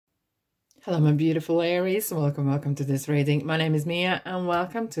Hello, my beautiful Aries. Welcome to this reading. My name is Mia and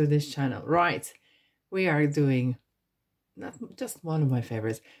welcome to this channel. Right, we are doing not just one of my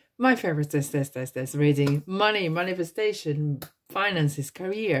favorites. My favorite is this reading. Money, manifestation, finances,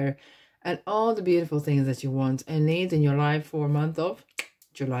 career, and all the beautiful things that you want and need in your life for a month of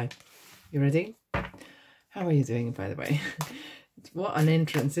July. You ready? How are you doing, by the way? What an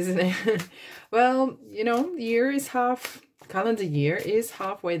entrance, isn't it? Well, you know, calendar year is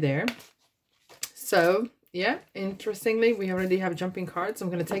halfway there. So, yeah, interestingly, we already have jumping cards. I'm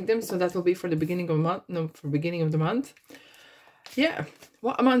going to take them. So that will be for the beginning of the month. No, for beginning of the month. Yeah,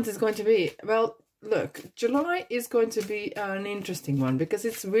 what a month is going to be. Well, look, July is going to be an interesting one because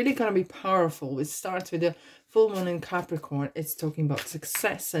it's really going to be powerful. It starts with the full moon in Capricorn. It's talking about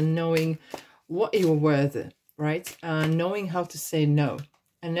success and knowing what you're worth, right? And knowing how to say no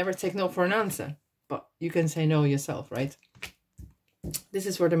and never take no for an answer. But you can say no yourself, right? This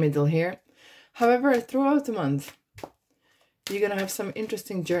is for the middle here. However, throughout the month, you're going to have some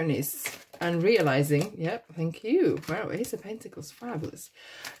interesting journeys and realizing, yep, thank you. Wow, Ace of Pentacles, fabulous.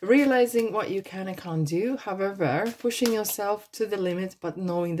 Realizing what you can and can't do. However, pushing yourself to the limit, but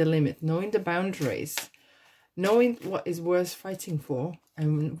knowing the limit, knowing the boundaries, knowing what is worth fighting for,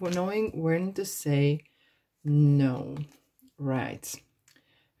 and knowing when to say no. Right.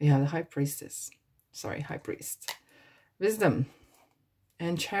 We have the High Priestess. Sorry, High Priest. Wisdom.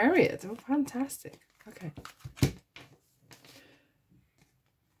 And Chariot. Oh, fantastic. Okay.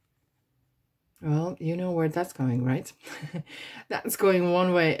 Well, you know where that's going, right? That's going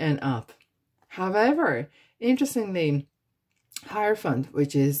one way and up. However, interestingly, Hierophant,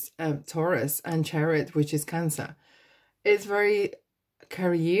 which is Taurus, and Chariot, which is Cancer, is very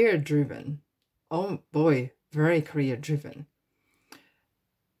career-driven. Oh, boy, very career-driven.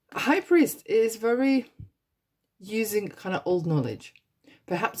 High Priest is very using kind of old knowledge.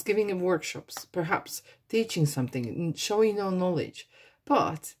 Perhaps giving him workshops, perhaps teaching something, showing no knowledge.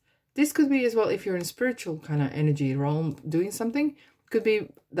 But this could be as well, if you're in spiritual kind of energy realm, doing something, could be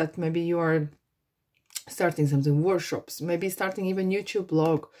that maybe you are starting something, workshops, maybe starting even YouTube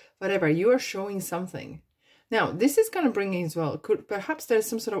blog, whatever, you are showing something. Now, this is going to bring in as well, perhaps there's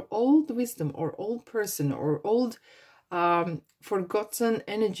some sort of old wisdom or old person or old forgotten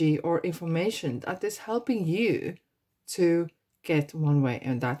energy or information that is helping you to get one way,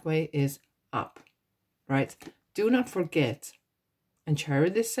 and that way is up, right? Do not forget, and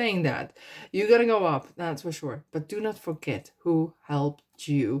Chariot is saying that you gotta go up, that's for sure, but do not forget who helped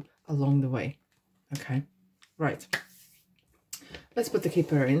you along the way. Okay, right, let's put the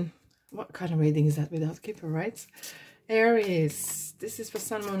Keeper in. What kind of reading is that without Keeper, right? Aries, this is for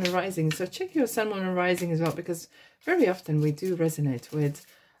Sun, Moon, and Rising, so check your Sun, Moon, and Rising as well, because very often we do resonate with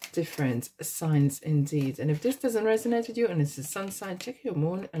different signs indeed. And if this doesn't resonate with you and it's a sun sign, check your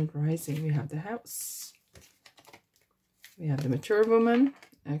moon and rising. We have the House, we have the Mature Woman,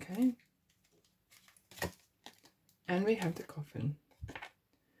 okay, and we have the Coffin.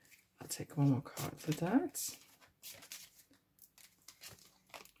 I'll take one more card for that.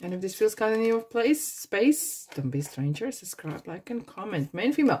 And if this feels kind of in your space, don't be a stranger. Subscribe, like, and comment.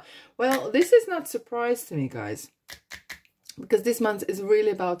 Male, female. Well, this is not a surprise to me, guys, because this month is really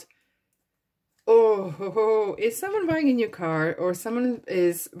about, is someone buying a new car, or someone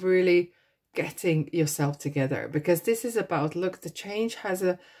is really getting yourself together, because this is about, look, the change has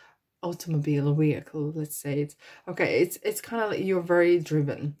a automobile, a vehicle, let's say it. Okay, it's kind of like you're very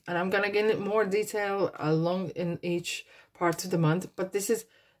driven, and I'm gonna get into more detail along in each part of the month, but this is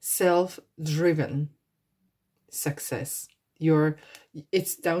self-driven success.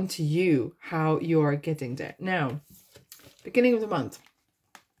 It's down to you how you are getting there. Now, beginning of the month,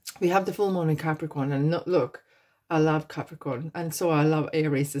 we have the full moon in Capricorn, and look, I love Capricorn, and so I love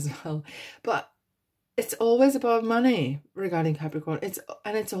Aries as well, but it's always about money regarding Capricorn. It's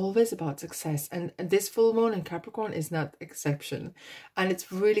always about success, and this full moon in Capricorn is not exception, and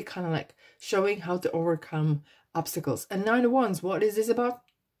it's really kind of like showing how to overcome obstacles. And 9 of Wands, what is this about?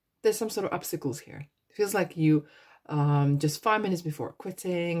 There's some sort of obstacles here. It feels like you just 5 minutes before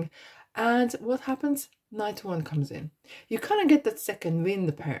quitting, and what happens? Knight of Wands comes in. You kind of get that second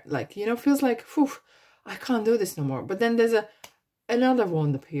wind, like, you know, feels like, whew, I can't do this no more. But then there's another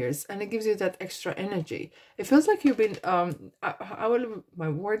wand appears, and it gives you that extra energy. It feels like you've been, my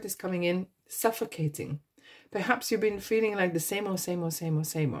word is coming in, suffocating. Perhaps you've been feeling like the same old.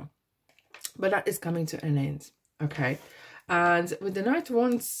 But that is coming to an end, okay? And with the Knight of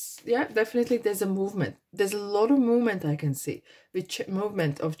Wands, yeah, definitely there's a movement. There's a lot of movement I can see. With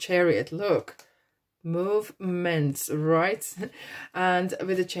movement of Chariot, look. Movements, right? And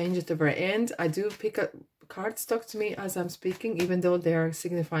with the change at the very end, I do pick up cards talk to me as I'm speaking, even though they are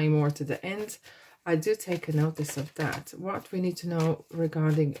signifying more to the end. I do take a notice of that. What we need to know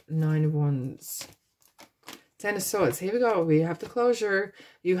regarding 9 of Wands. 10 of Swords. Here we go. We have the closure.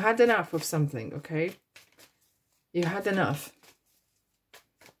 You had enough of something, okay? You had enough.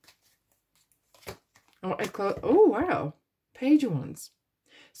 Oh, oh wow. Page of Wands.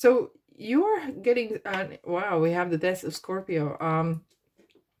 So you're getting, wow, we have the Death of Scorpio.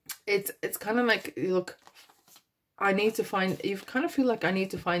 It's kind of like, look, I need to find, you kind of feel like I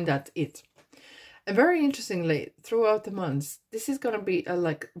need to find that it. And very interestingly, throughout the months, this is going to be a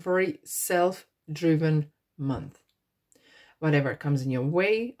like very self-driven month. Whatever comes in your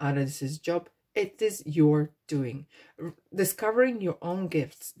way, either this is job, it is your doing. Discovering your own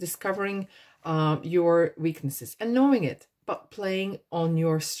gifts, discovering your weaknesses and knowing it, but playing on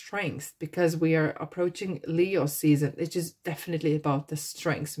your strengths, because we are approaching Leo season, which is definitely about the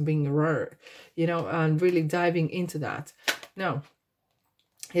strengths and being rare, you know, and really diving into that. Now,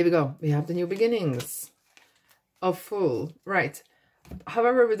 here we go. We have the new beginnings of Fool, right?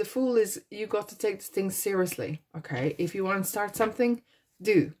 However, with the Fool is you got to take things seriously, okay? If you want to start something,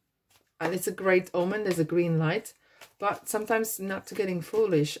 do. And it's a great omen. There's a green light, but sometimes not to getting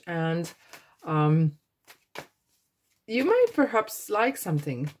foolish. And you might perhaps like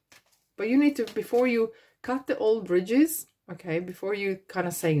something, but you need to, before you cut the old bridges, okay, before you kind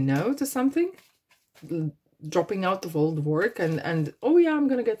of say no to something, dropping out of old work and oh yeah, I'm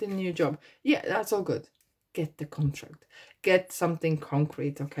gonna get a new job. Yeah, that's all good. Get the contract. Get something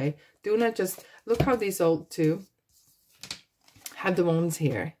concrete, okay? Do not just, look how these old two have the wands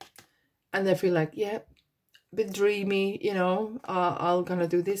here. And they feel like, yeah, a bit dreamy, you know, I'm gonna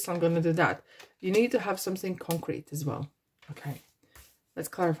do this, I'm gonna do that. You need to have something concrete as well, okay? Let's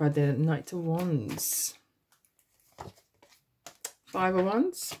clarify the Knight of Wands. 5 of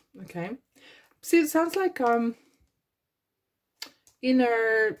Wands, okay? See, it sounds like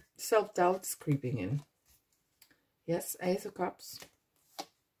inner self-doubt is creeping in. Yes, Ace of Cups.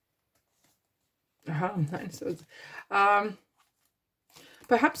 Nine Swords.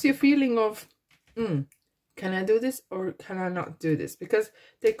 Perhaps you're feeling of, can I do this or can I not do this? Because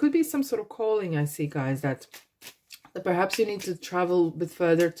there could be some sort of calling, I see, guys, that perhaps you need to travel a bit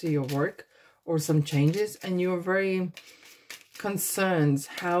further to your work or some changes, and you're very concerned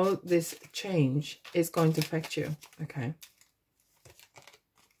how this change is going to affect you, okay?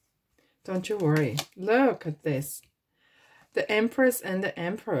 Don't you worry. Look at this. The Empress and the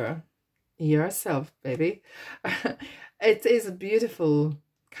Emperor. Yourself, baby. It is a beautiful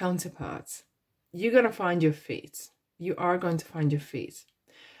counterpart. You're going to find your feet. You are going to find your feet.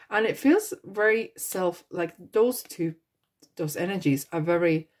 And it feels very like those energies are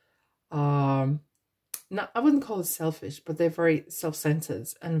very, I wouldn't call it selfish, but they're very self-centered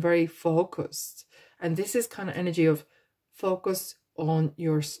and very focused. And this is kind of energy of focus on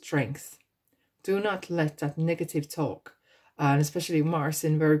your strength. Do not let that negative talk, and especially Mars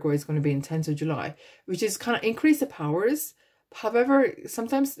in Virgo is going to be in 10th of July, which is kind of increase the powers. However,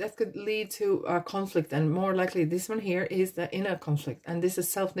 sometimes that could lead to a conflict, and more likely this one here is the inner conflict, and this is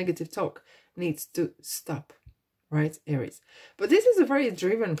self-negative talk needs to stop, right, Aries? But this is a very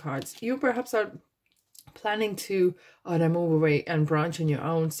driven card. You perhaps are planning to move away and branch on your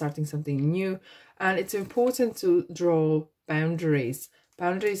own, starting something new, and it's important to draw boundaries.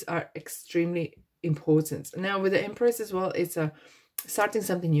 Boundaries are extremely important. Now with the Empress as well, it's a starting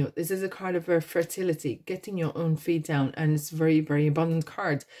something new. This is a card of fertility, getting your own feet down, and it's very, very abundant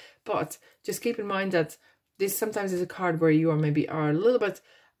card. But just keep in mind that this sometimes is a card where you are a little bit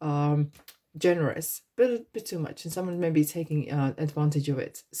generous, but a bit too much, and someone may be taking advantage of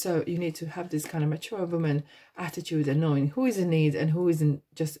it. So you need to have this kind of mature woman attitude and knowing who is in need and who isn't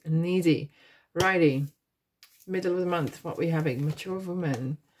just needy. Righty, middle of the month, what we having? Mature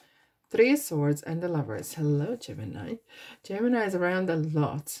woman, 3 of Swords and the Lovers. Hello, Gemini. Gemini is around a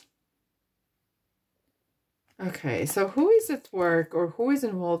lot. Okay, so who is at work or who is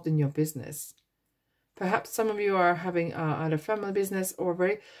involved in your business? Perhaps some of you are having either family business or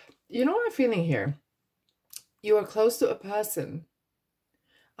very, you know what I'm feeling here? You are close to a person,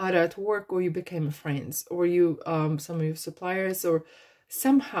 either at work or you became friends, or you, some of your suppliers, or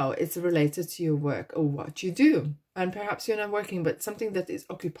somehow it's related to your work or what you do. And perhaps you're not working, but something that is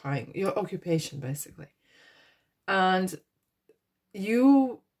occupying your occupation, basically. And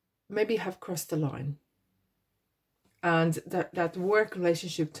you maybe have crossed the line. And that work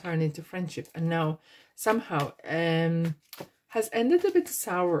relationship turned into friendship. And now somehow has ended a bit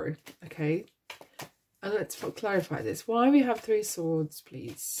sour, okay? And let's clarify this. Why we have 3 swords,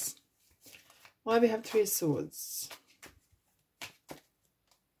 please? Why we have 3 swords?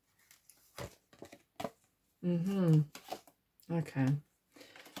 Okay.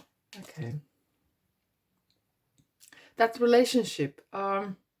 Okay. That relationship,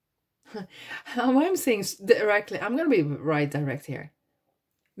 how I'm saying directly, I'm gonna be right direct here.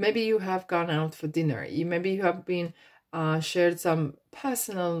 Maybe you have gone out for dinner. Maybe you have been shared some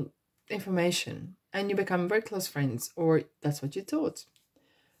personal information, and you become very close friends, or that's what you thought.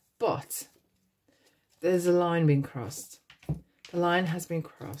 But there's a line being crossed. The line has been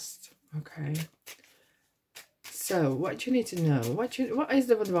crossed. Okay. So what you need to know, what is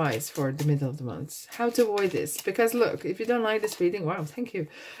the advice for the middle of the month? How to avoid this? Because look, if you don't like this reading, wow, thank you.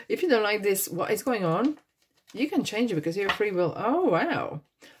 If you don't like this, what is going on? You can change it because you have free will. Oh, wow.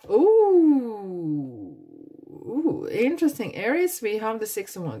 Ooh. Ooh, interesting. Aries, we have the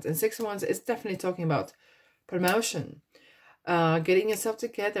Six of Wands. And Six of Wands is definitely talking about promotion. Getting yourself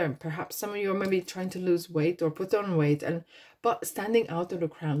together. Perhaps some of you are maybe trying to lose weight or put on weight. But standing out of the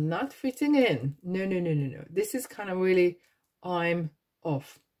crowd, not fitting in. No, no, no, no, no. This is kind of really, I'm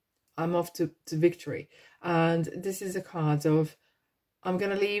off. I'm off to victory. And this is a card of, I'm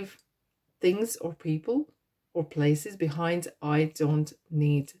going to leave things or people or places behind I don't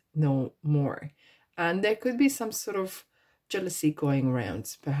need no more. And there could be some sort of jealousy going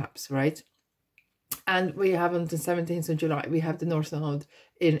around, perhaps, right? And we have on the 17th of July, we have the North Node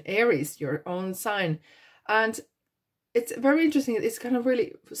in Aries, your own sign. And it's very interesting. It's kind of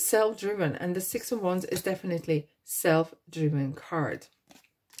really self-driven. And the Six of Wands is definitely self-driven card.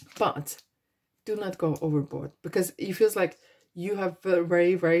 But do not go overboard, because it feels like you have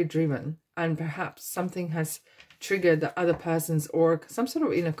very, very driven. And perhaps something has triggered the other person's, or some sort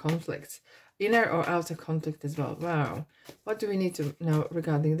of inner conflict. Inner or outer conflict as well. Wow. What do we need to know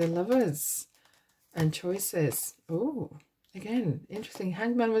regarding the Lovers and choices? Oh, again, interesting.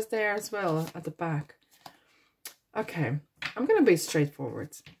 Hangman was there as well at the back. Okay, I'm going to be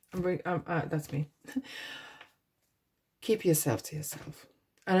straightforward. That's me. Keep yourself to yourself.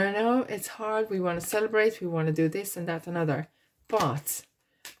 And I know it's hard. We want to celebrate. We want to do this and that and other. But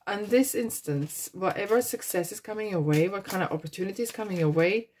in this instance, whatever success is coming your way, what kind of opportunities coming your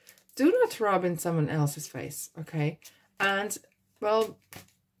way, do not rub in someone else's face, okay? And, well,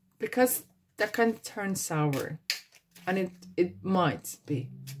 because that can turn sour. And it might be,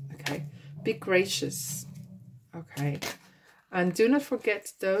 okay? Be gracious, okay? And do not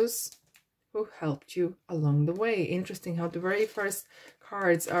forget those who helped you along the way. Interesting how the very first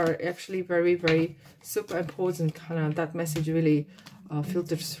cards are actually very, very super important. Kind of that message really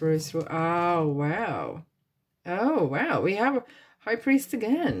filters through. Oh, wow. Oh, wow. We have High Priest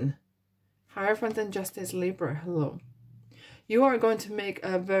again. Hierophant and Justice, Libra. Hello. You are going to make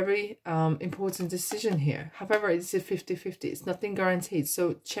a very important decision here. However, it's a 50-50. It's nothing guaranteed.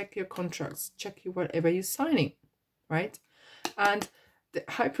 So check your contracts. Check whatever you're signing, right? And the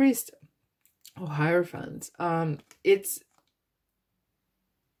High Priest or Hierophant, it's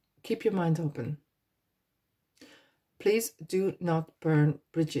keep your mind open. Please do not burn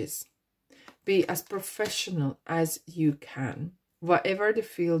bridges. Be as professional as you can, whatever the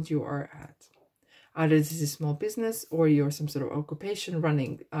field you are at. Either this is a small business, or you're some sort of occupation,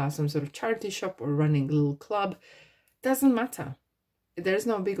 running some sort of charity shop, or running a little club. Doesn't matter. There's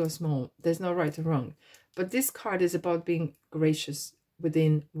no big or small. There's no right or wrong. But this card is about being gracious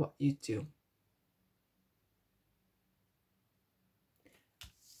within what you do.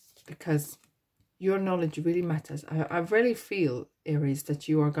 Because your knowledge really matters. I really feel, Aries, that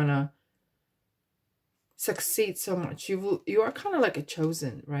you are gonna succeed so much. You are kind of like a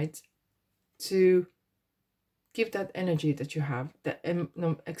chosen, right? To give that energy that you have, that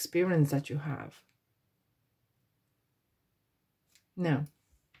experience that you have. Now,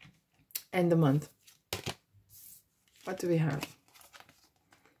 end the month. What do we have?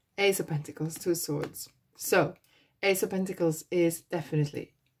 Ace of Pentacles, Two Swords. So, Ace of Pentacles is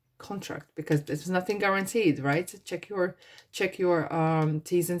definitely contract, because there's nothing guaranteed, right? Check your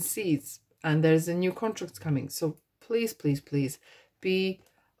T's and C's, and there's a new contract coming. So please, please, please be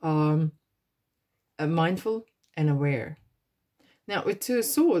mindful and aware. Now with Two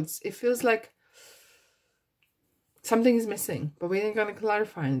Swords, it feels like something is missing, but we're going to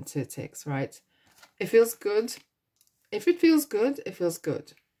clarify in 2 ticks, right? It feels good. If it feels good, it feels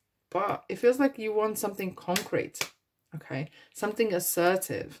good. But it feels like you want something concrete, okay? Something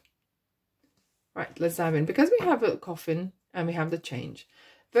assertive. Right, let's dive in. Because we have a coffin and we have the change.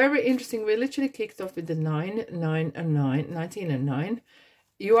 Very interesting. We literally kicked off with the 9, 9, and 9, 19 and 9.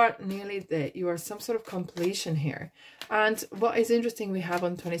 You are nearly there. You are some sort of completion here. And what is interesting, we have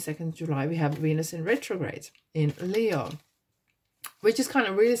on 22nd July, we have Venus in retrograde in Leo, which is kind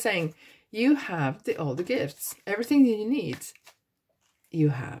of really saying you have all the gifts. Everything that you need, you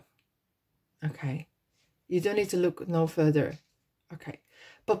have. Okay. You don't need to look no further. Okay.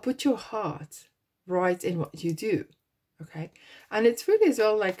 But put your heart right in what you do. Okay. And it's really as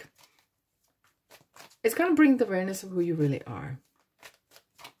well like, it's going to bring the awareness of who you really are.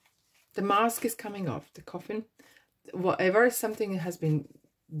 The mask is coming off. The coffin, whatever, something has been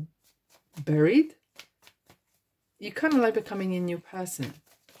buried. You kind of like becoming a new person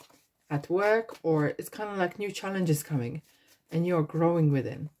at work, or it's kind of like new challenges coming and you're growing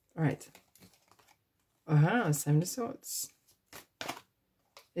within. All right. Seven of Swords.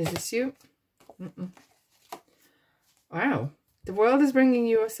 Is this you? Wow. The world is bringing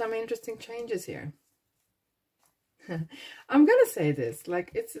you some interesting changes here. I'm going to say this,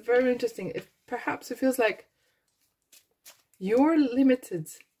 like, it's very interesting. If perhaps it feels like your limited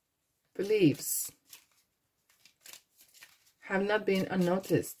beliefs have not been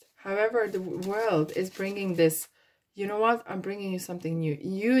unnoticed. However, the world is bringing this, you know what, I'm bringing you something new.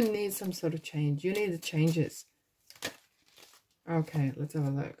 You need some sort of change. You need the changes. Okay, let's have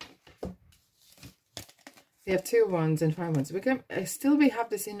a look. We have 2 wands and 5 wands. We can still have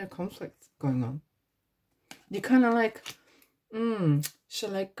this inner conflict going on. You kind of like,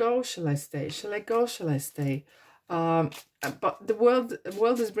 shall I go? Shall I stay? Shall I go? Shall I stay? But the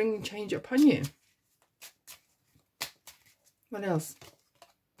world is bringing change upon you. What else?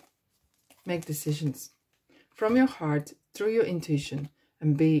 Make decisions from your heart, through your intuition,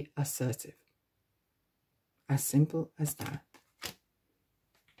 and be assertive. As simple as that.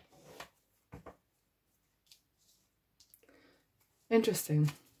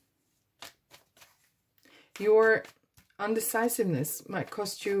 Interesting. Your undecisiveness might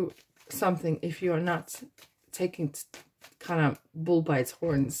cost you something if you are not taking kind of bull by its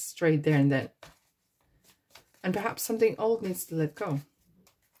horns straight there and then. And perhaps something old needs to let go.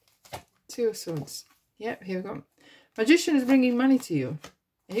 2 of Swords. Yep, here we go. Magician is bringing money to you.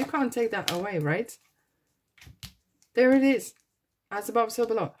 And you can't take that away, right? There it is. As above, so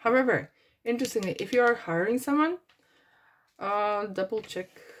below. However, interestingly, if you are hiring someone, double check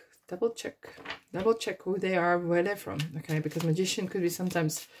who they are, where they're from. Okay, because magician could be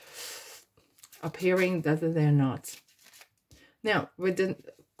sometimes appearing that they're not. Now, with the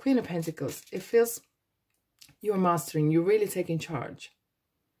Queen of Pentacles, it feels you're mastering, you're really taking charge,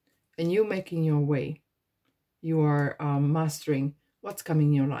 and you're making your way. You are mastering what's coming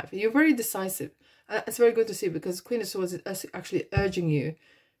in your life. You're very decisive. It's very good to see, because Queen of Swords is actually urging you,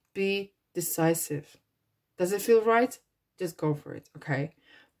 be decisive. Does it feel right? Just go for it, okay?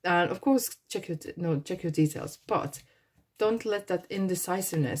 And of course, check your details, but don't let that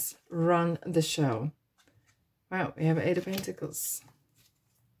indecisiveness run the show. Wow, we have 8 of Pentacles.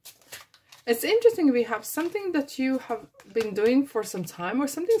 It's interesting, we have something that you have been doing for some time, or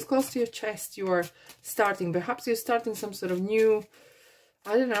something's close to your chest you are starting. Perhaps you're starting some sort of new,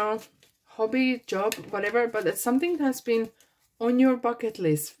 I don't know, hobby, job, whatever, but it's something that's been on your bucket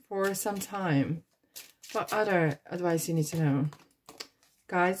list for some time. What other advice you need to know?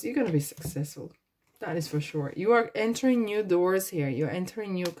 Guys, you're going to be successful. That is for sure. You are entering new doors here. You're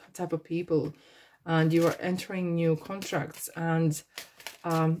entering new type of people. And you are entering new contracts. And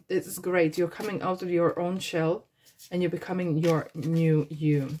this is great. You're coming out of your own shell. And you're becoming your new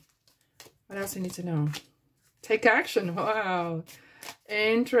you. What else you need to know? Take action. Wow.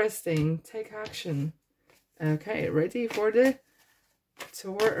 Interesting. Take action. Okay, ready for the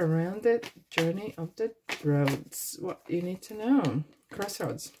tour around the journey of the roads. What you need to know.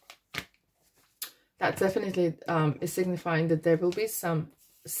 Crossroads. That definitely is signifying that there will be some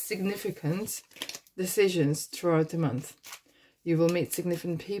significant decisions throughout the month. You will meet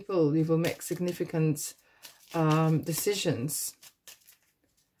significant people. You will make significant decisions.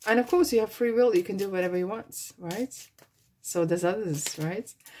 And of course, you have free will. You can do whatever you want, right? So does others,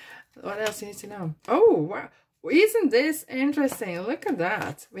 right? What else you need to know? Oh, wow. Isn't this interesting? Look at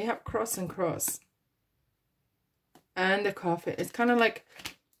that. We have cross and cross. And the coffee. It's kind of like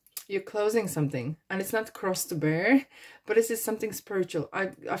you're closing something. And it's not cross to bear, but this is something spiritual.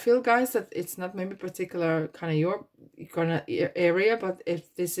 I feel, guys, that it's not maybe particular kind of your kind of area, but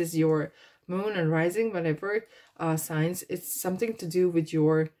if this is your moon and rising, whatever signs, it's something to do with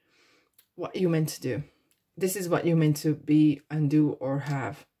your, what you meant to do. This is what you meant to be and do or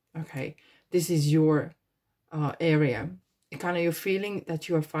have. Okay. This is your area. Kind of you're feeling that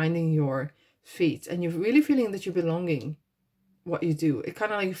you are finding your feet, and you're really feeling that you're belonging what you do. It's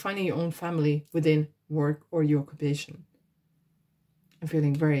kind of like you're finding your own family within work or your occupation. I'm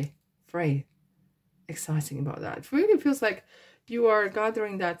feeling very, very exciting about that. It really feels like you are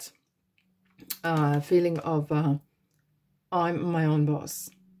gathering that feeling of I'm my own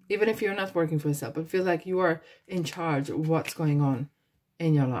boss. Even if you're not working for yourself, but feel like you are in charge of what's going on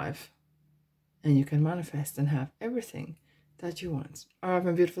in your life. and you can manifest and have everything that you want. All right,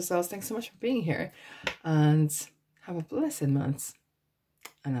 my beautiful souls, thanks so much for being here, and have a blessed month,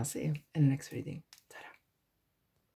 and I'll see you in the next reading.